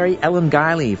Rosemary Ellen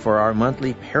Guiley for our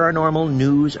monthly paranormal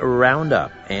news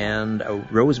roundup. And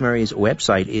Rosemary's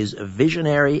website is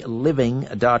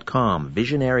visionaryliving.com.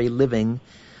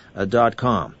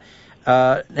 Visionaryliving.com.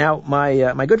 Now,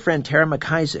 my good friend Tara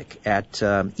McIsaac at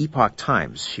Epoch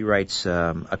Times, she writes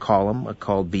a column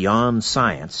called Beyond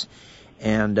Science.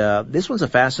 And this one's a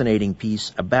fascinating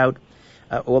piece about,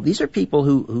 these are people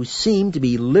who seem to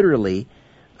be literally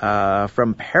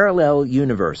from parallel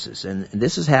universes. And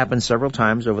this has happened several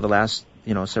times over the last,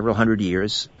 several hundred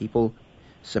years. People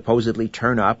supposedly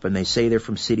turn up and they say they're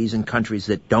from cities and countries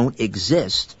that don't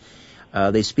exist.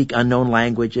 They speak unknown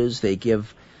languages. They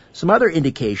give some other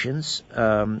indications.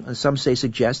 Some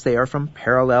suggest they are from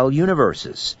parallel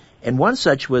universes. And one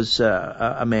such was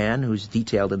a man who's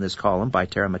detailed in this column by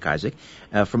Tara McIsaac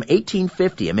from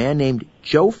 1850, a man named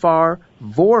Jofar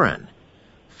Voren,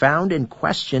 found and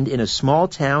questioned in a small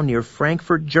town near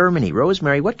Frankfurt, Germany.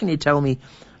 Rosemary, what can you tell me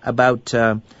about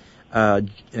Jofar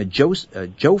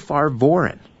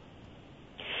Voren?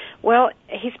 Well,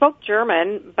 he spoke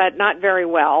German, but not very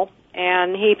well,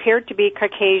 and he appeared to be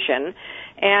Caucasian.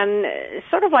 And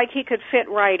sort of like he could fit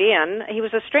right in, he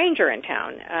was a stranger in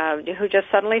town who just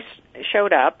suddenly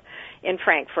showed up in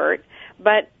Frankfurt.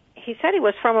 But he said he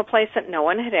was from a place that no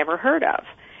one had ever heard of,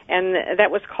 and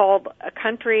that was called a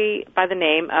country by the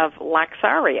name of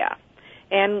Laxaria.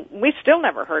 And we've still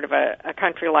never heard of a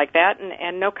country like that,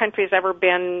 and no country has ever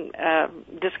been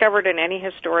discovered in any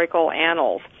historical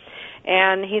annals.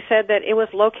 And he said that it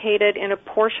was located in a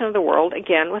portion of the world,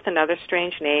 again with another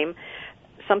strange name,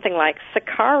 something like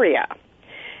Sicaria.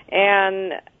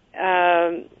 And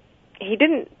he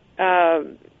didn't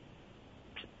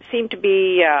seem to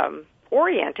be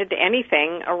oriented to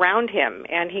anything around him.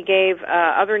 And he gave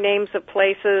other names of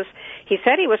places. He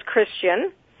said he was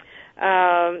Christian,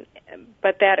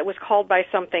 but that it was called by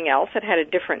something else. It had a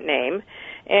different name.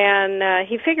 And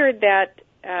he figured that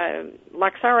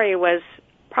Laxaria was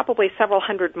probably several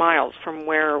hundred miles from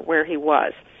where he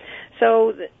was.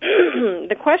 So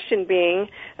the question being,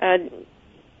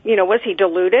 was he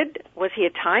deluded? Was he a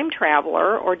time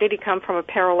traveler, or did he come from a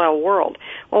parallel world?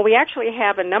 Well, we actually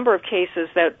have a number of cases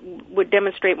that would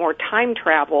demonstrate more time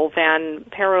travel than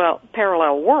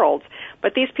parallel worlds,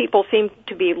 but these people seem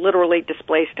to be literally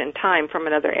displaced in time from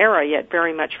another era, yet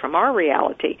very much from our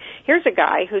reality. Here's a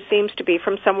guy who seems to be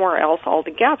from somewhere else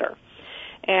altogether.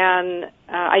 And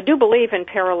I do believe in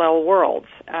parallel worlds,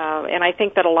 and I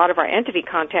think that a lot of our entity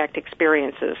contact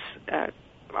experiences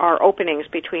are openings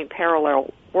between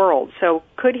parallel worlds. So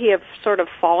could he have sort of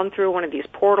fallen through one of these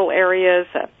portal areas,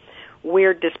 a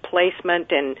weird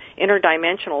displacement in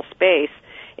interdimensional space?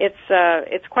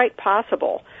 It's quite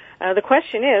possible. The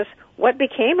question is, what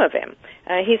became of him?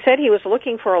 He said he was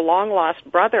looking for a long-lost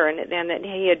brother and that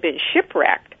he had been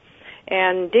shipwrecked.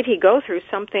 And did he go through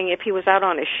something, if he was out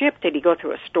on a ship, did he go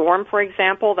through a storm, for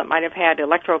example, that might have had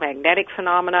electromagnetic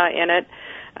phenomena in it?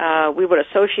 We would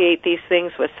associate these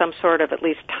things with some sort of at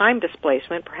least time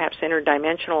displacement, perhaps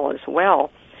interdimensional as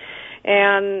well.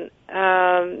 And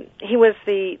he was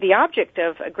the object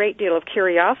of a great deal of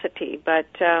curiosity, but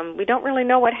we don't really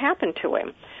know what happened to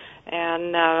him.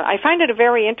 And I find it a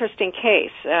very interesting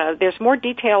case. There's more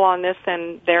detail on this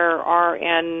than there are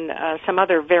in some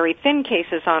other very thin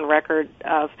cases on record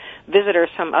of visitors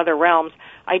from other realms.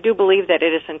 I do believe that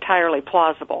it is entirely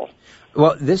plausible.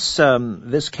 Well, this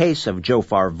case of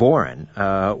Jofar Voren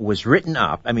was written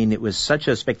up. I mean, it was such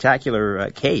a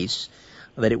spectacular case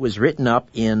that it was written up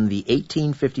in the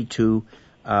 1852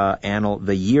 annal,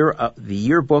 the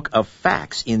Yearbook of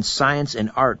Facts in Science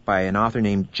and Art by an author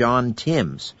named John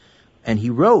Timms. And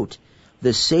he wrote,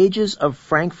 "The sages of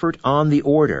Frankfurt on the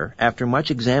Order, after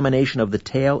much examination of the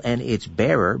tale and its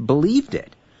bearer, believed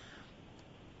it."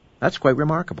 That's quite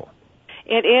remarkable.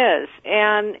 It is,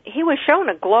 and he was shown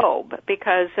a globe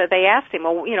because they asked him,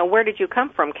 well, where did you come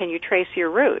from? Can you trace your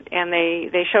route? And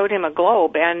they showed him a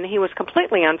globe, and he was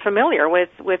completely unfamiliar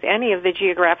with any of the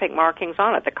geographic markings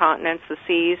on it, the continents, the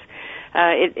seas.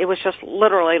 It was just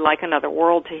literally like another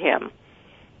world to him.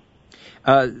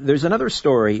 There's another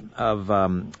story of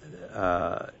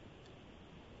a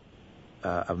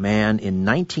man in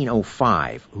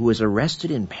 1905 who was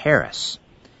arrested in Paris,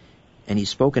 and he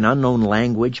spoke an unknown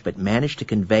language but managed to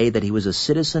convey that he was a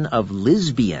citizen of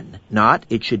Lisbon, not,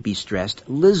 it should be stressed,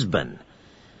 Lisbon.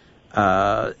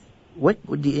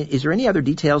 Is there any other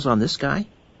details on this guy?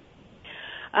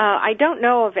 I don't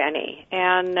know of any,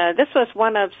 and this was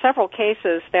one of several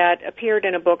cases that appeared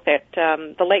in a book that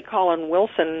the late Colin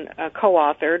Wilson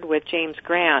co-authored with James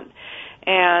Grant.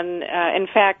 And in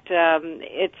fact,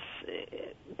 it's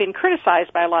been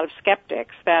criticized by a lot of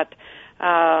skeptics that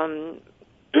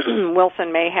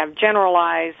Wilson may have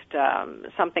generalized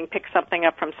picked something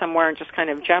up from somewhere and just kind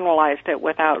of generalized it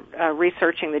without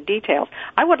researching the details.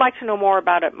 I would like to know more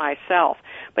about it myself.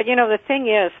 But, the thing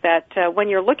is that when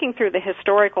you're looking through the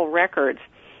historical records,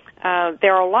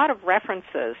 there are a lot of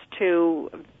references to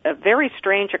very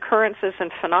strange occurrences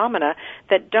and phenomena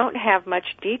that don't have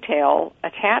much detail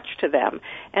attached to them.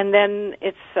 And then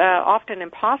it's often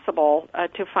impossible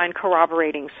to find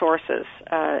corroborating sources,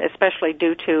 especially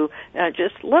due to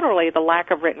just literally the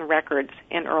lack of written records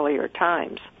in earlier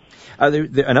times.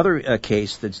 Another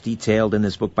case that's detailed in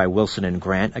this book by Wilson and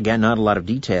Grant, again, not a lot of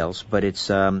details, but it's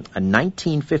a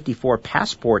 1954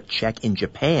 passport check in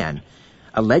Japan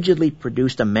allegedly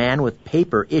produced a man with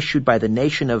paper issued by the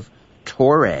nation of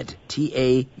Taured,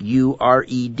 Taured,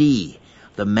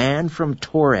 the man from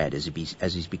Taured, as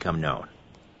he's become known.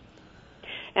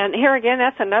 And here again,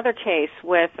 that's another case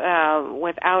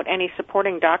without any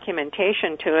supporting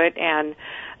documentation to it, and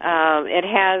it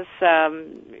has,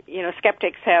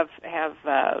 skeptics have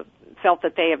felt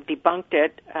that they have debunked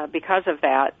it because of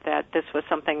that this was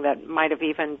something that might have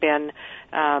even been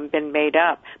made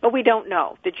up. But we don't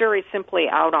know. The jury's simply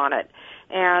out on it.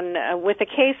 And with a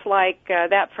case like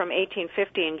that from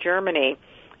 1850 in Germany,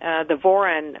 the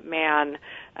Voren man,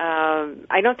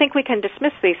 I don't think we can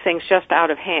dismiss these things just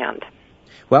out of hand.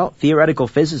 Well, theoretical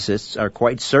physicists are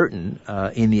quite certain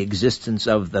in the existence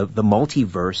of the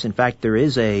multiverse. In fact,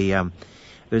 there's a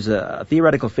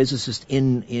theoretical physicist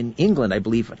in England, I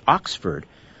believe at Oxford,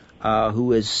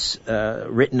 who has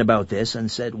written about this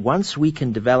and said, once we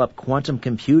can develop quantum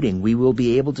computing, we will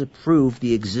be able to prove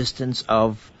the existence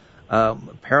of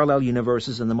parallel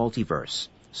universes in the multiverse.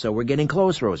 So we're getting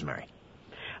close, Rosemary.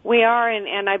 We are,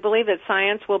 and I believe that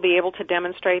science will be able to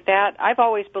demonstrate that. I've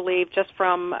always believed, just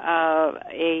from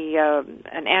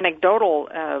an anecdotal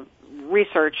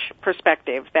research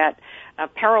perspective, that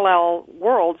parallel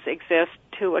worlds exist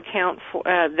to account for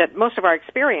that most of our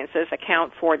experiences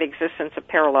account for the existence of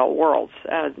parallel worlds,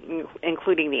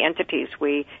 including the entities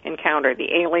we encounter,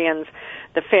 the aliens,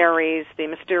 the fairies, the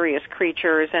mysterious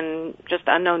creatures, and just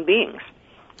unknown beings.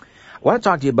 I want to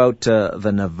talk to you about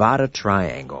the Nevada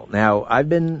Triangle. Now, I've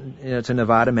been to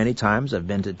Nevada many times. I've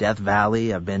been to Death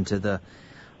Valley. I've been to the,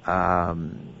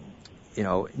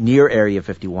 near Area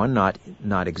 51,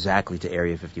 not exactly to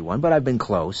Area 51, but I've been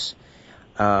close.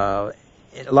 A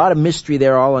lot of mystery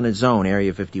there all on its own,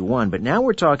 Area 51. But now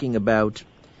we're talking about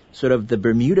sort of the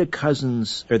Bermuda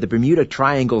cousins, or the Bermuda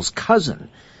Triangle's cousin.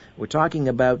 We're talking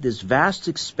about this vast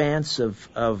expanse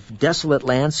of desolate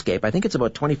landscape. I think it's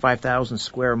about 25,000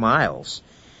 square miles,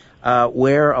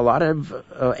 where a lot of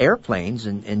airplanes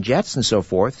and jets and so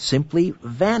forth simply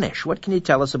vanish. What can you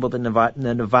tell us about the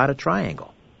Nevada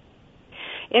Triangle?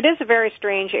 It is a very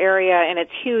strange area, and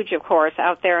it's huge, of course,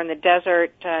 out there in the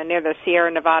desert near the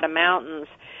Sierra Nevada mountains.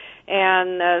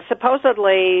 And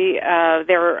supposedly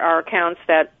there are accounts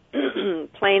that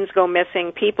planes go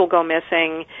missing, people go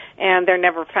missing, and they're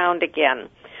never found again.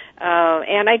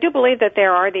 And I do believe that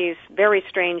there are these very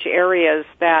strange areas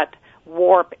that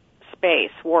warp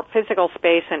physical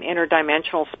space and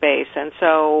interdimensional space. And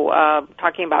so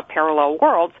talking about parallel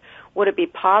worlds, would it be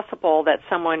possible that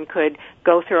someone could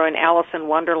go through an Alice in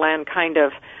Wonderland kind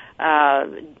of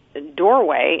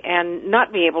doorway and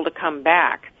not be able to come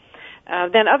back?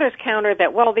 Then others counter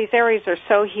that, well, these areas are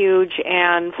so huge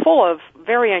and full of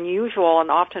very unusual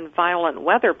and often violent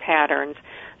weather patterns,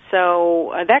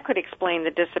 so that could explain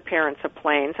the disappearance of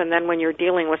planes. And then when you're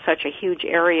dealing with such a huge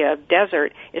area of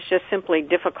desert, it's just simply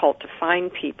difficult to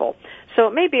find people. So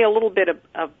it may be a little bit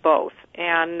of both.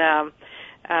 And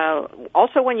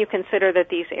also when you consider that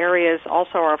these areas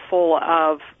also are full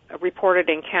of reported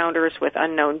encounters with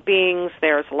unknown beings,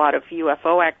 there's a lot of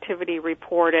UFO activity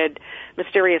reported,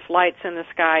 mysterious lights in the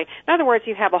sky. In other words,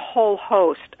 you have a whole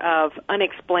host of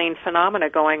unexplained phenomena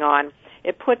going on.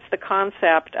 It puts the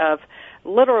concept of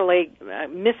literally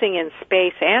missing in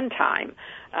space and time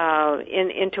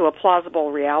into a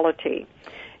plausible reality.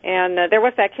 And there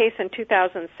was that case in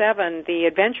 2007, the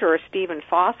adventurer Stephen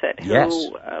Fawcett, who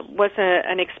was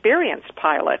an experienced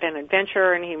pilot, an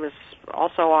adventurer, and he was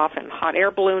also off in hot air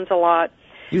balloons a lot.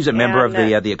 He was a member of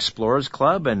the Explorers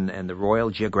Club and the Royal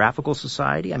Geographical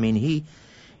Society. I mean, he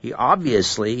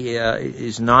obviously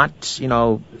is not,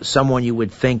 someone you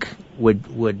would think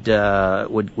would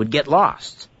get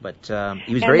lost, but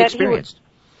he was very experienced.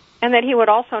 And that he would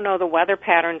also know the weather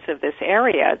patterns of this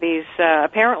area. These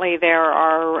apparently there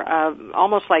are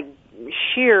almost like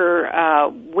sheer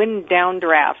wind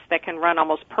downdrafts that can run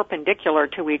almost perpendicular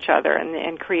to each other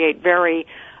and create very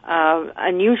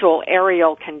unusual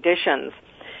aerial conditions.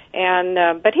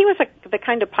 And but he was the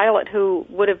kind of pilot who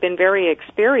would have been very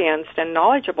experienced and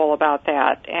knowledgeable about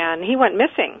that. And he went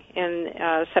missing in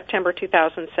September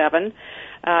 2007.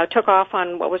 Took off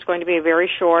on what was going to be a very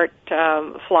short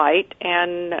flight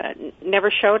and never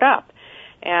showed up.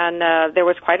 And there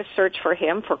was quite a search for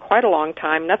him for quite a long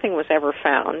time. Nothing was ever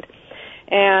found.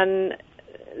 And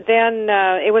then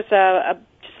it was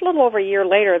just a little over a year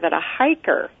later that a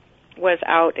hiker was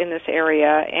out in this area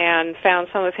and found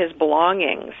some of his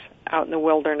belongings out in the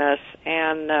wilderness.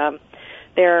 And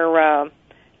there was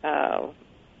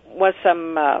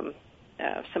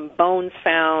some bones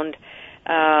found.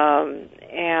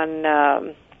 And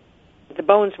the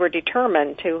bones were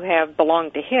determined to have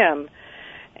belonged to him.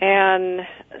 And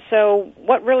so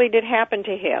what really did happen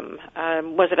to him?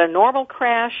 Was it a normal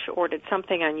crash or did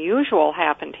something unusual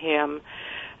happen to him?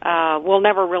 We'll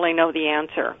never really know the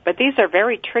answer. But these are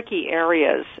very tricky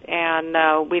areas,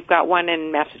 and we've got one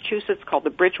in Massachusetts called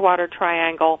the Bridgewater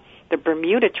Triangle. The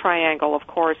Bermuda Triangle, of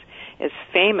course, is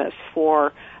famous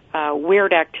for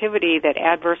weird activity that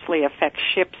adversely affects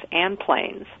ships and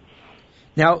planes.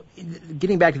 Now,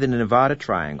 getting back to the Nevada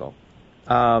Triangle,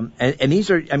 and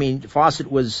these are,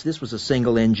 Fawcett was a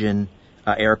single-engine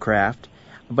aircraft,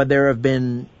 but there have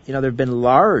been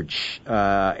large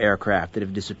aircraft that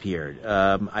have disappeared.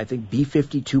 I think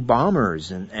B-52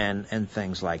 bombers and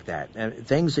things like that,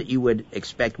 things that you would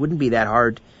expect wouldn't be that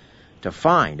hard to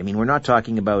find. I mean, we're not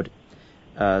talking about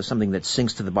something that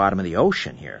sinks to the bottom of the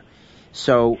ocean here.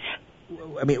 So,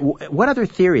 what other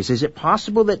theories? Is it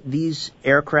possible that these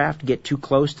aircraft get too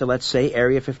close to, let's say,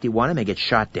 Area 51 and they get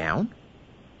shot down?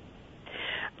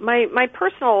 My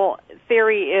personal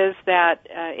theory is that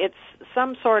it's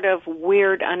some sort of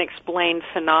weird, unexplained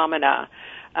phenomena.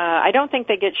 I don't think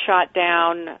they get shot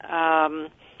down.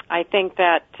 I think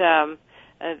that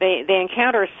they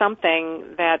encounter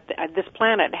something that this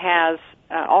planet has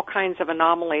all kinds of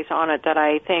anomalies on it that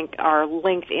I think are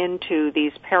linked into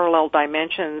these parallel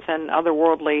dimensions and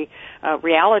otherworldly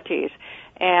realities.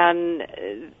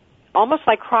 And almost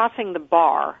like crossing the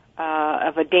bar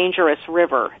of a dangerous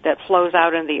river that flows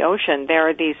out in the ocean, there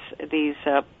are these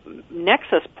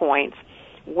nexus points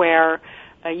where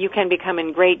you can become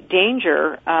in great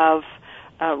danger of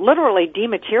literally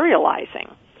dematerializing.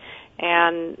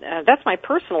 And that's my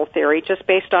personal theory, just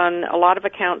based on a lot of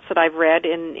accounts that I've read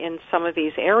in some of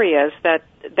these areas, that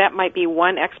might be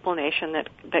one explanation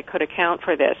that could account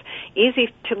for this.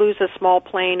 Easy to lose a small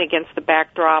plane against the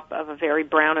backdrop of a very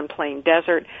brown and plain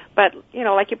desert, but,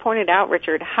 like you pointed out,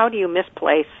 Richard, how do you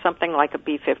misplace something like a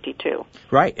B-52?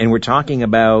 Right, and we're talking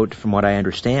about, from what I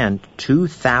understand,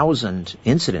 2,000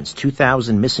 incidents,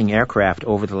 2,000 missing aircraft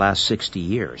over the last 60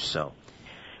 years. So,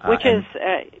 which is...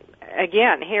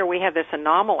 Again, here we have this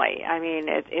anomaly. I mean,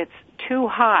 it's too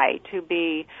high to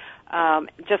be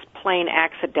just plain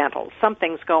accidental.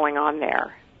 Something's going on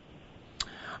there.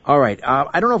 All right.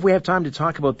 I don't know if we have time to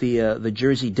talk about the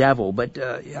Jersey Devil, but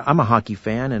I'm a hockey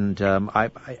fan, and I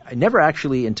never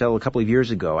actually, until a couple of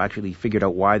years ago, actually figured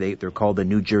out why they're called the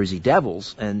New Jersey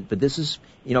Devils. But this is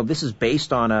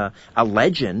based on a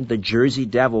legend, the Jersey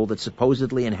Devil, that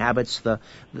supposedly inhabits the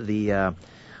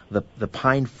the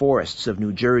pine forests of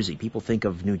New Jersey. People think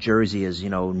of New Jersey as,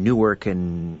 Newark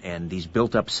and these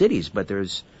built-up cities, but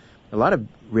there's a lot of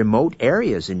remote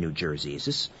areas in New Jersey.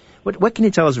 What can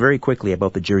you tell us very quickly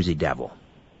about the Jersey Devil?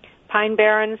 Pine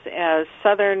Barrens,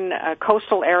 southern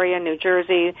coastal area in New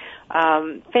Jersey.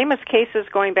 Famous cases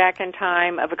going back in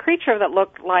time of a creature that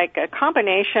looked like a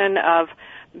combination of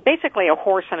basically a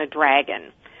horse and a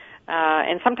dragon.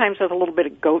 And sometimes with a little bit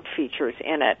of goat features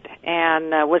in it,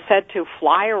 and was said to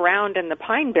fly around in the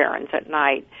Pine Barrens at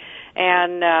night.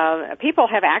 And people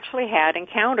have actually had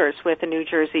encounters with the New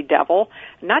Jersey Devil,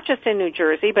 not just in New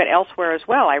Jersey, but elsewhere as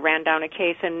well. I ran down a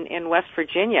case in West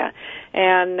Virginia,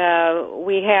 and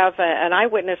we have an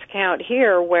eyewitness account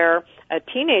here where a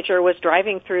teenager was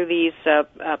driving through these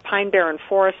Pine Barren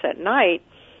forests at night,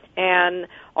 and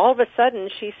all of a sudden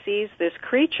she sees this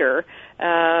creature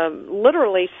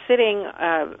literally sitting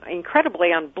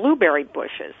incredibly on blueberry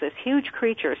bushes, this huge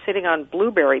creature sitting on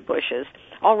blueberry bushes.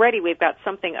 Already we've got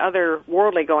something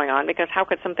otherworldly going on, because how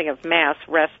could something of mass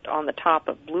rest on the top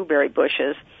of blueberry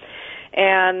bushes?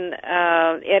 And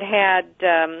it had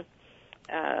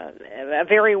a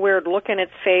very weird look in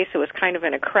its face. It was kind of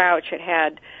in a crouch. It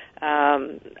had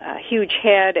a huge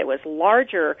head. It was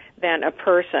larger than a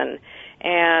person.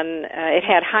 And it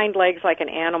had hind legs like an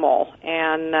animal.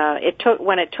 And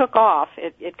when it took off,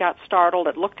 it got startled.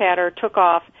 It looked at her, took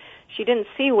off. She didn't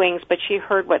see wings, but she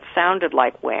heard what sounded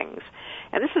like wings.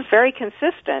 And this is very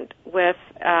consistent with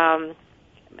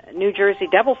New Jersey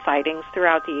devil sightings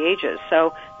throughout the ages.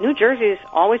 So New Jersey's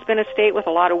always been a state with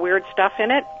a lot of weird stuff in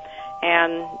it.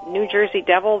 And New Jersey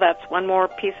Devil, that's one more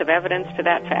piece of evidence to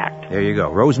that fact. There you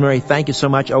go. Rosemary, thank you so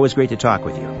much. Always great to talk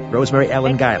with you. Rosemary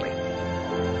Ellen Guiley.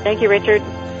 Thank you, Richard.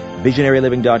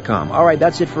 VisionaryLiving.com. All right,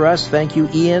 that's it for us. Thank you,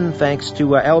 Ian. Thanks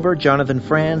to Albert, Jonathan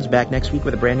Franz. Back next week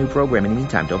with a brand new program. In the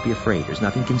meantime, don't be afraid. There's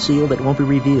nothing concealed that won't be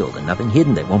revealed, and nothing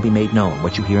hidden that won't be made known.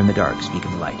 What you hear in the dark, speak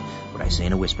in the light. What I say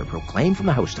in a whisper, proclaim from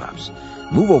the housetops.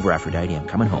 Move over, Aphrodite. I'm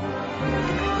coming home.